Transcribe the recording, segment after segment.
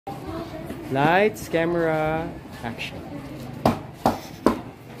Lights, camera, action.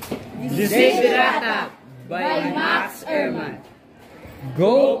 Desiderata by Max Ehrman.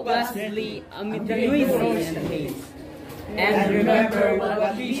 Go placidly amid the noisy and haze, and remember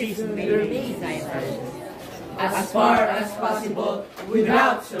what pleases your desires. As far as possible,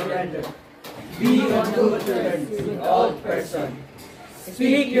 without surrender. Be on good terms with all persons.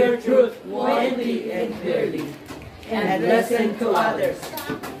 Speak your truth quietly and clearly, and listen to others,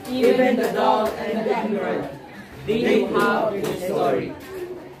 even the dull and the ignorant. They have your story.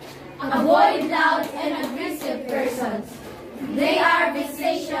 Avoid loud and aggressive persons. They are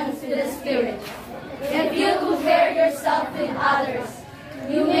vexations to the spirit. If you compare yourself with others,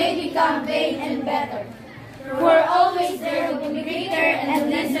 you may become vain and better. For always there will be greater and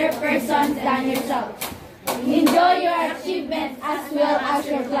lesser persons than yourself. Enjoy your achievement as well as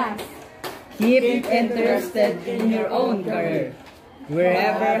your plans. Keep interested in your own career.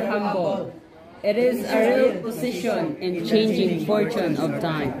 Wherever humble, it is a real position in changing fortune of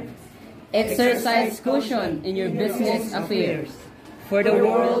time. Exercise caution in your business affairs, for the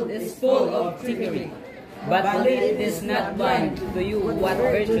world is full of trickery, but it is not blind to you what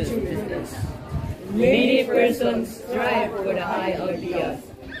virtue this is. Many persons strive for the high ideas,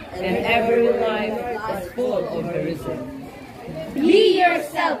 and every life is full of heroism. Be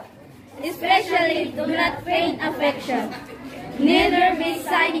yourself, especially do not feign affection, neither be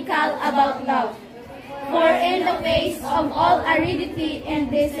cynical about love. For in the face of all aridity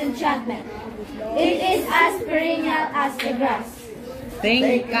and disenchantment, it is as perennial as the grass.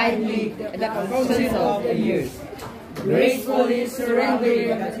 Think kindly the counsels of the years, gracefully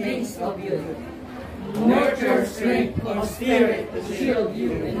surrendering the things of youth. Nurture strength of spirit to shield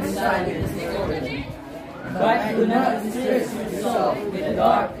you in silence and origin. But do not distress yourself with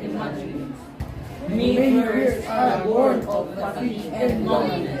dark imaginings. Many years are born of fatigue and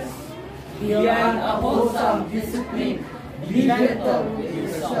loneliness. Beyond a wholesome discipline, be gentle with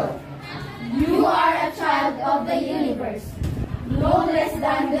yourself. You are a child of the universe, no less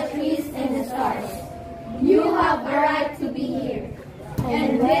than the trees and the stars. You have a right to be here,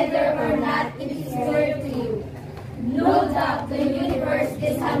 and whether or not it is clear to you, no doubt the universe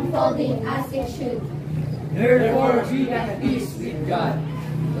is unfolding as it should. Therefore be at peace with God,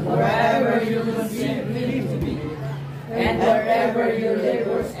 wherever you conceive Him to be, and wherever your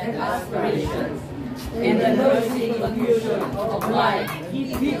labors and aspirations, in the noisy confusion of life,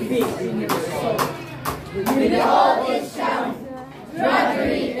 keep peace in your soul. With all its sound,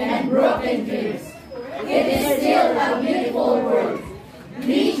 drudgery, and broken dreams,